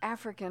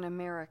 African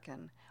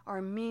American,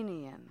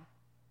 Armenian.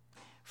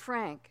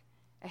 Frank,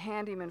 a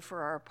handyman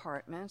for our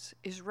apartments,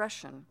 is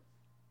Russian.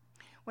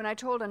 When I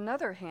told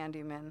another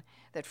handyman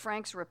that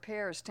Frank's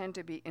repairs tend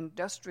to be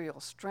industrial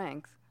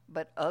strength,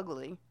 but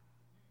ugly,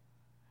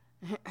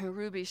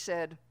 Ruby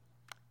said,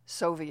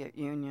 Soviet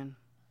Union.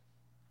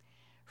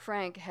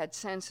 Frank had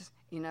sense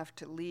enough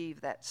to leave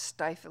that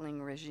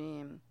stifling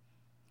regime.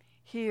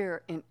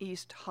 Here in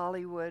East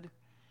Hollywood,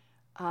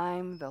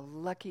 I'm the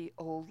lucky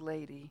old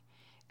lady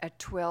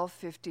at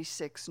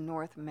 1256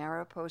 North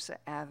Mariposa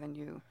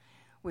Avenue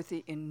with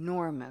the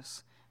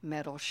enormous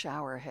metal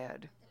shower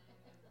head.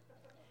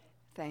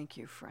 Thank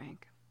you,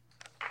 Frank.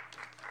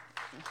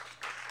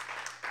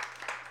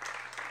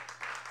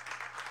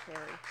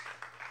 Harry.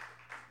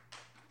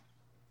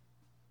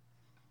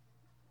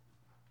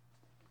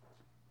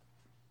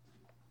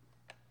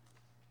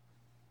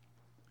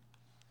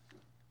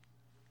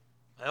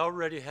 I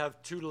already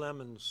have 2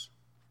 lemons.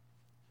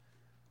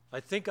 I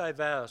think I've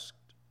asked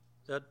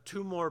that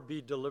 2 more be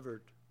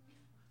delivered.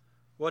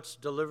 What's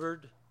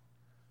delivered?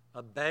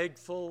 A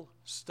bagful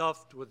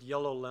stuffed with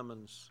yellow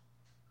lemons.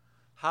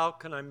 How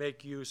can I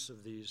make use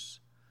of these?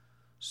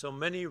 So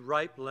many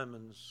ripe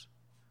lemons,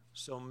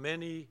 so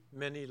many,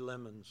 many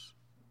lemons.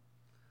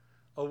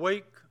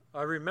 Awake,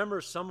 I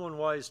remember someone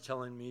wise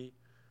telling me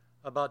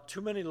about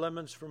too many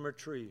lemons from a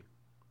tree.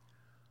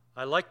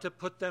 I like to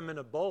put them in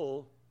a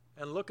bowl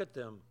and look at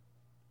them.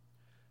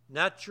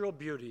 Natural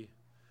beauty,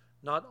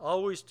 not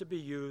always to be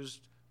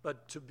used,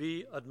 but to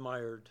be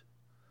admired.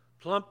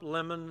 Plump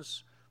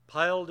lemons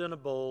piled in a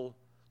bowl,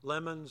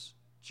 lemons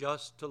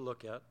just to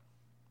look at.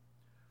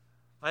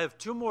 I have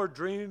 2 more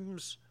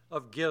dreams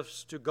of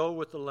gifts to go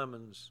with the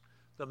lemons,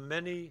 the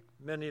many,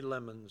 many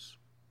lemons.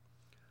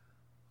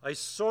 I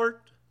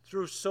sort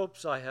through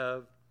soaps I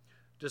have,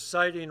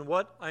 deciding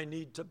what I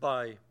need to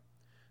buy.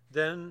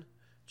 Then,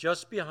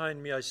 just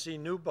behind me, I see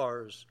new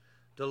bars,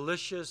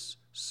 delicious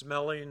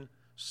smelling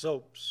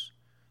soaps,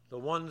 the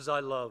ones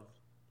I love.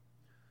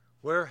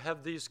 Where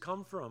have these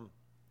come from?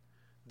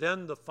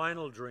 Then the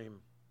final dream.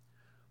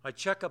 I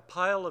check a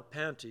pile of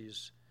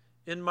panties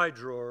in my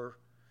drawer,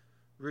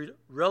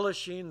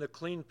 relishing the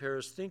clean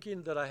pairs,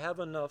 thinking that I have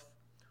enough,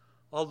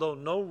 although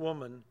no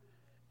woman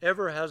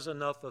ever has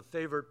enough of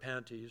favorite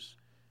panties.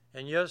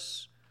 And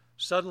yes,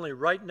 suddenly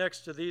right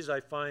next to these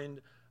I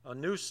find a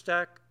new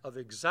stack of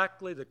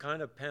exactly the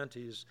kind of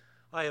panties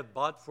I have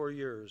bought for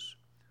years.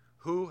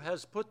 Who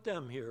has put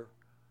them here?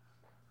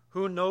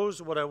 Who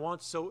knows what I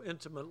want so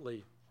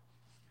intimately?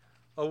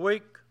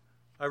 Awake,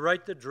 I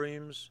write the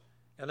dreams,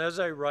 and as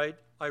I write,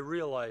 I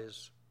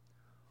realize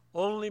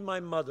only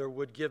my mother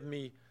would give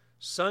me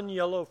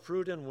sun-yellow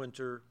fruit in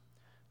winter,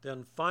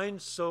 then fine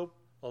soap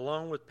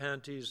along with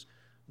panties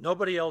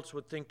nobody else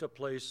would think to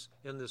place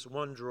in this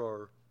one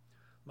drawer.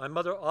 My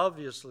mother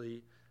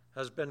obviously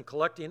has been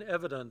collecting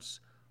evidence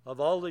of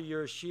all the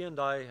years she and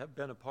I have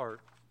been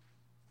apart.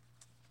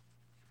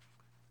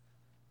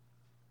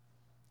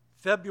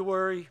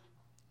 February,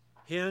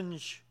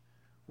 hinge,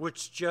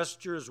 which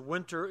gestures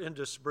winter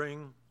into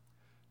spring,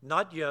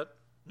 not yet,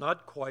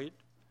 not quite,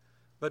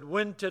 but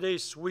when today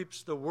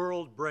sweeps the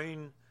world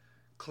brain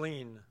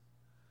clean.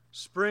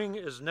 Spring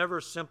is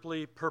never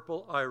simply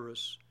purple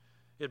iris.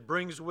 It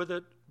brings with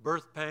it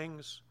birth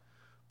pangs,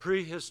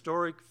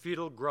 prehistoric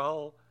fetal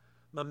growl,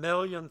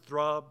 mammalian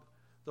throb,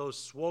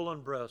 those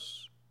swollen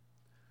breasts.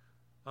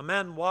 A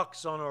man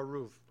walks on our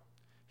roof.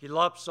 He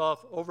lops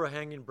off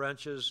overhanging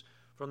branches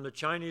from the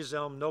Chinese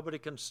elm nobody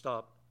can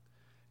stop.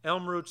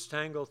 Elm roots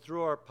tangle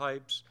through our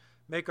pipes,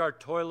 make our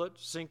toilet,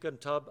 sink,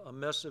 and tub a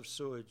mess of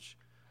sewage.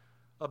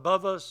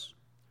 Above us,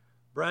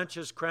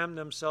 branches cram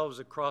themselves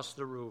across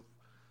the roof,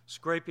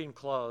 scraping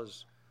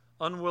claws,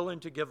 unwilling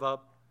to give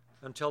up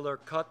until they're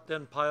cut,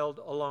 then piled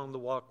along the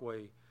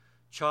walkway,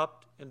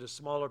 chopped into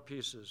smaller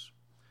pieces,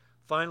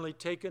 finally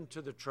taken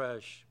to the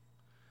trash.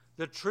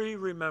 The tree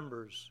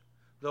remembers,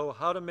 though,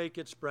 how to make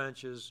its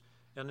branches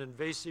and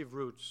invasive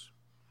roots.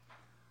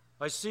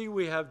 I see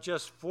we have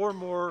just 4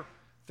 more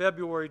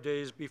February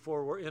days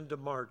before we're into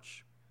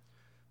March,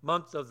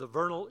 month of the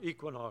vernal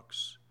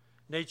equinox,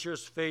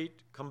 nature's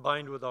fate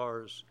combined with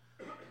ours,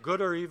 good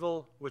or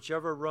evil,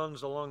 whichever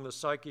runs along the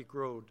psychic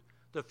road,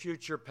 the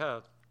future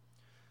path.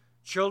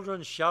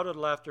 Children's shouted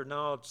laughter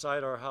now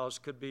outside our house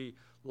could be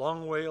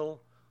long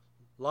wail,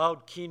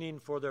 loud keening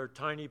for their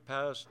tiny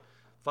past,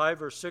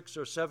 5 or 6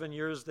 or 7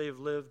 years they've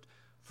lived,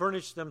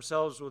 furnished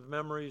themselves with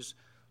memories,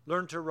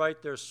 learned to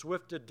write their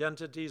swift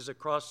identities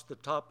across the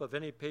top of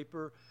any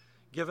paper,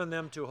 given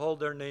them to hold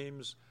their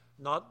names,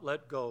 not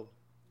let go.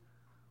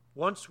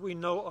 Once we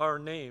know our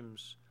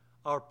names,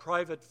 our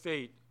private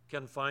fate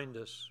can find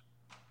us.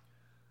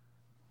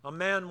 A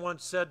man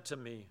once said to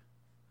me,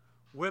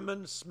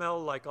 "Women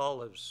smell like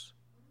olives."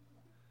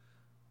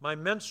 My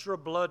menstrual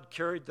blood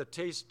carried the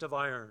taste of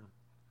iron.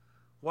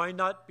 Why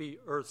not be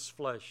earth's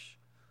flesh?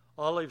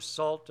 Olive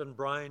salt and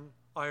brine,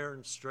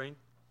 iron strength.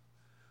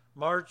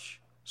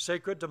 March,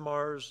 sacred to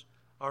Mars,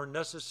 our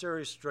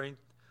necessary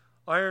strength,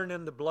 iron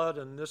in the blood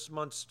and this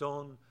month's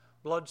stone,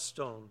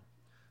 bloodstone,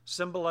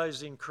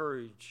 symbolizing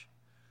courage.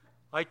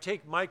 I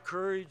take my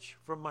courage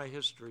from my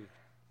history.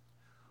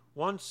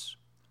 Once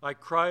I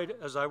cried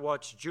as I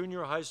watched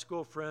junior high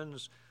school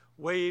friends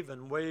wave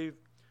and wave,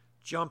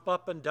 jump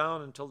up and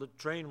down until the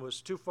train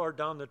was too far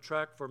down the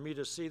track for me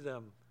to see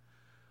them.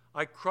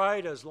 I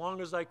cried as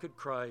long as I could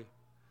cry.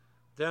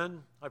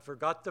 Then I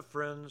forgot the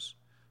friends,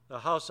 the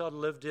house I'd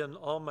lived in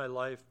all my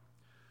life,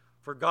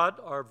 forgot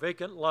our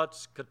vacant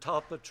lot's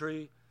catalpa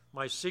tree,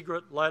 my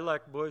secret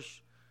lilac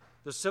bush,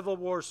 the Civil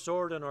War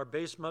sword in our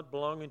basement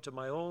belonging to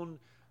my own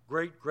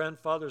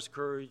great-grandfather's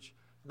courage,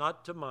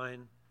 not to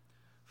mine.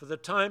 For the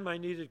time I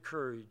needed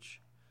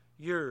courage,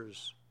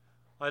 years,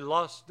 I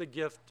lost the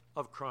gift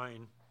of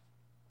crying.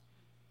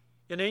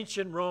 In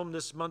ancient Rome,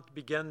 this month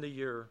began the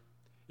year.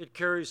 It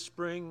carries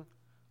spring.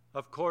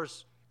 Of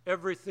course,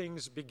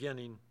 everything's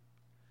beginning.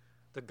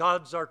 The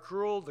gods are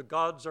cruel, the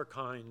gods are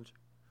kind.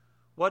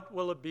 What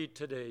will it be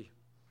today?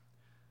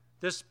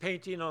 This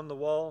painting on the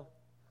wall,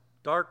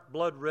 dark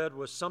blood red,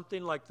 was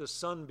something like the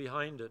sun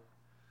behind it.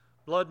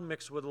 Blood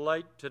mixed with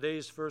light,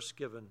 today's first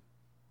given.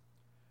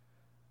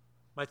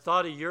 My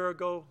thought a year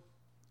ago,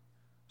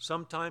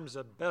 sometimes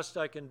the best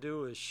I can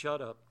do is shut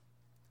up.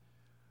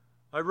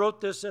 I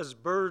wrote this as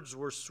birds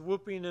were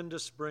swooping into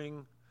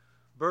spring,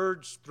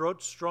 birds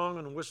throat strong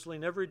and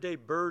whistling, everyday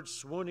birds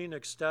swooning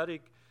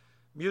ecstatic,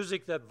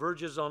 music that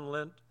verges on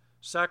Lent,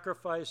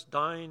 sacrifice,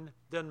 dying,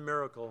 then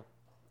miracle.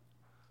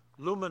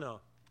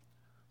 Lumina,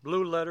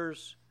 blue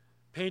letters,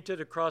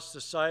 painted across the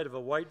side of a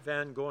white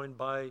van going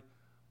by,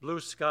 blue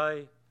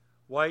sky,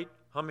 white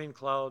humming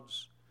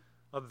clouds,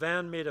 a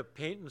van made of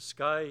paint and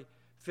sky,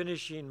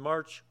 finishing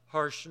March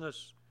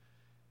harshness.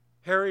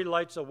 Harry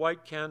lights a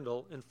white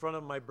candle in front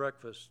of my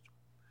breakfast.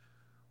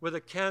 With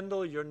a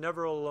candle, you're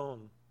never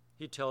alone,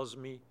 he tells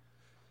me.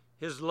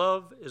 His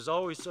love is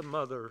always a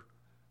mother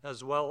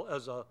as well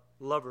as a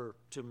lover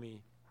to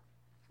me.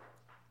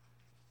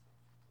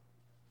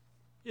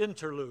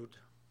 Interlude.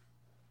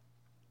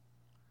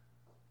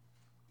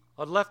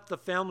 I left the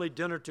family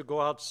dinner to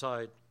go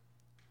outside.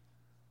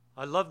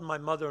 I loved my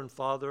mother and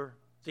father.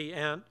 The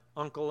aunt,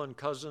 uncle, and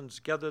cousins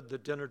gathered the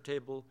dinner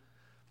table,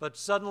 but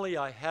suddenly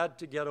I had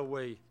to get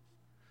away.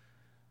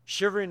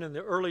 Shivering in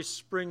the early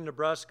spring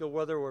Nebraska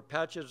weather where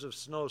patches of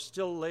snow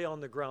still lay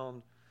on the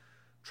ground,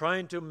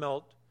 trying to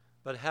melt,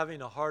 but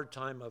having a hard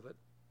time of it.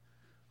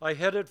 I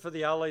headed for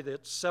the alley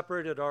that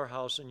separated our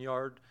house and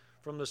yard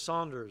from the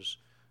Saunders,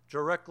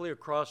 directly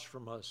across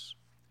from us.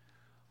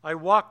 I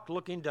walked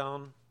looking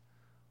down,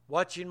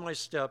 watching my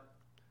step,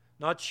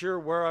 not sure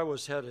where I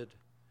was headed.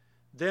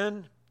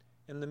 Then,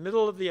 in the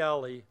middle of the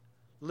alley,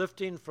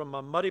 lifting from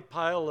a muddy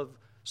pile of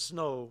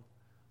snow,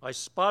 I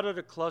spotted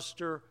a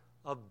cluster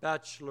of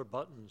bachelor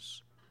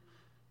buttons.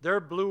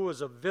 Their blue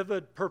was a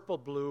vivid purple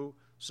blue,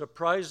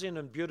 surprising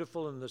and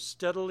beautiful in the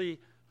steadily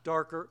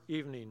darker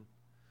evening.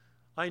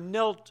 I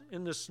knelt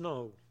in the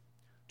snow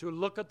to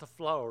look at the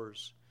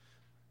flowers,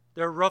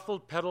 their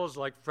ruffled petals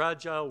like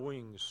fragile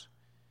wings.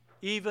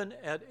 Even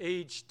at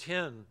age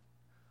 10,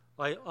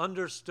 I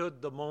understood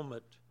the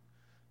moment,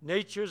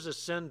 nature's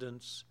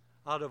ascendance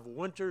out of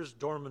winter's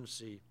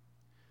dormancy.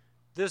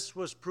 This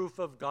was proof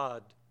of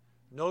God,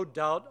 no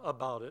doubt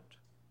about it.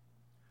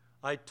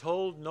 I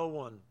told no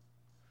one.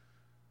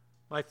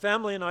 My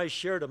family and I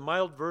shared a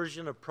mild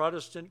version of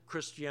Protestant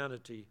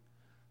Christianity,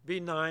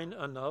 benign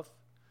enough,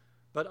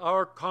 but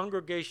our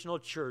congregational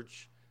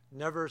church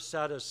never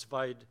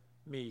satisfied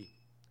me.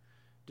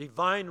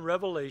 Divine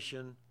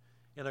revelation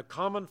in a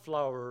common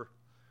flower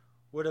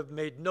would have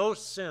made no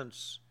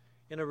sense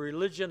in a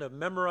religion of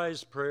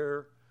memorized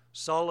prayer,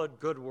 solid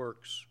good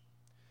works.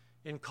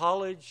 In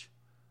college,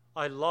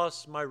 I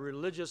lost my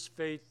religious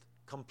faith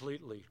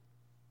completely.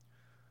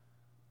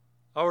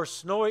 Our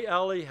snowy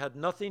alley had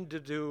nothing to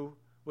do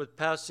with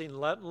passing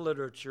Latin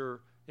literature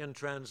in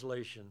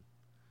translation.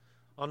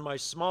 On my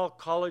small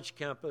college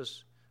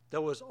campus,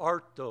 there was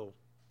art, though: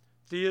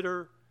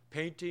 theater,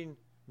 painting,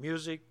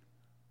 music,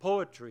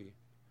 poetry.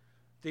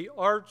 The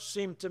arts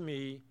seemed to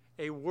me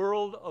a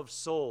world of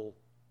soul.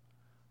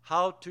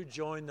 How to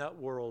join that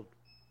world?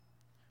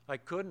 I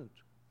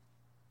couldn't.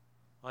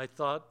 I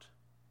thought,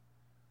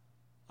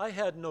 I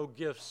had no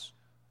gifts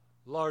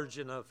large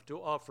enough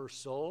to offer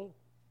soul.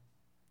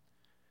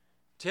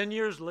 10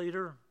 years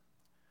later,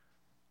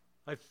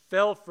 I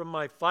fell from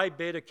my Phi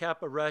Beta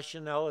Kappa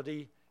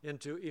rationality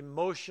into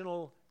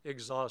emotional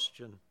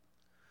exhaustion.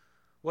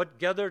 What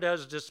gathered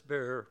as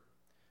despair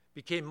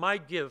became my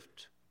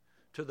gift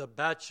to the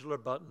bachelor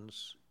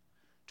buttons,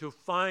 to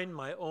find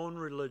my own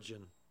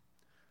religion.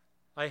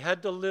 I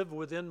had to live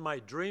within my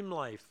dream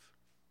life,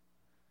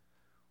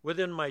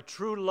 within my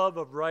true love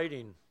of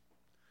writing,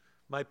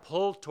 my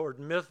pull toward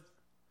myth,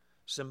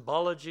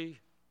 symbology,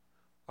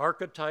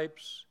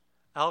 archetypes,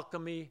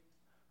 alchemy,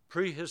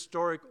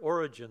 prehistoric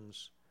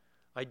origins.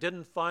 I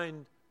didn't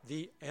find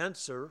the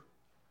answer,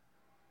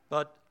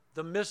 but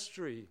the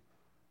mystery,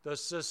 the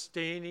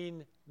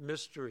sustaining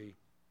mystery.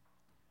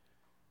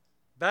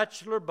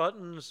 Bachelor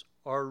buttons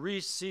are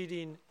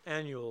reseeding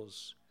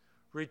annuals,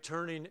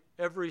 returning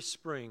every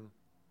spring.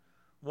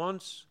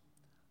 Once,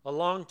 a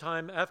long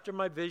time after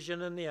my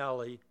vision in the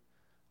alley,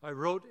 I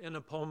wrote in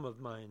a poem of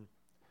mine,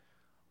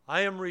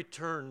 I am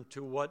returned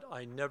to what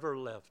I never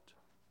left.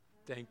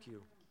 Thank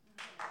you.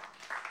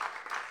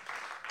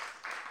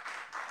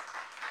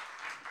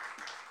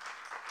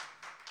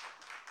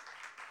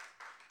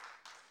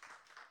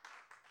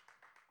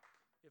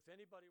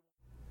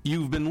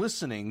 You've been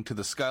listening to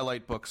the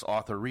Skylight Books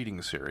author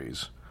reading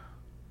series.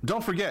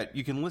 Don't forget,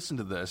 you can listen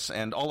to this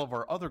and all of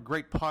our other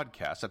great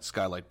podcasts at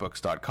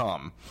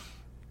skylightbooks.com.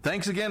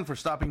 Thanks again for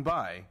stopping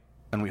by,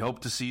 and we hope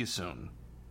to see you soon.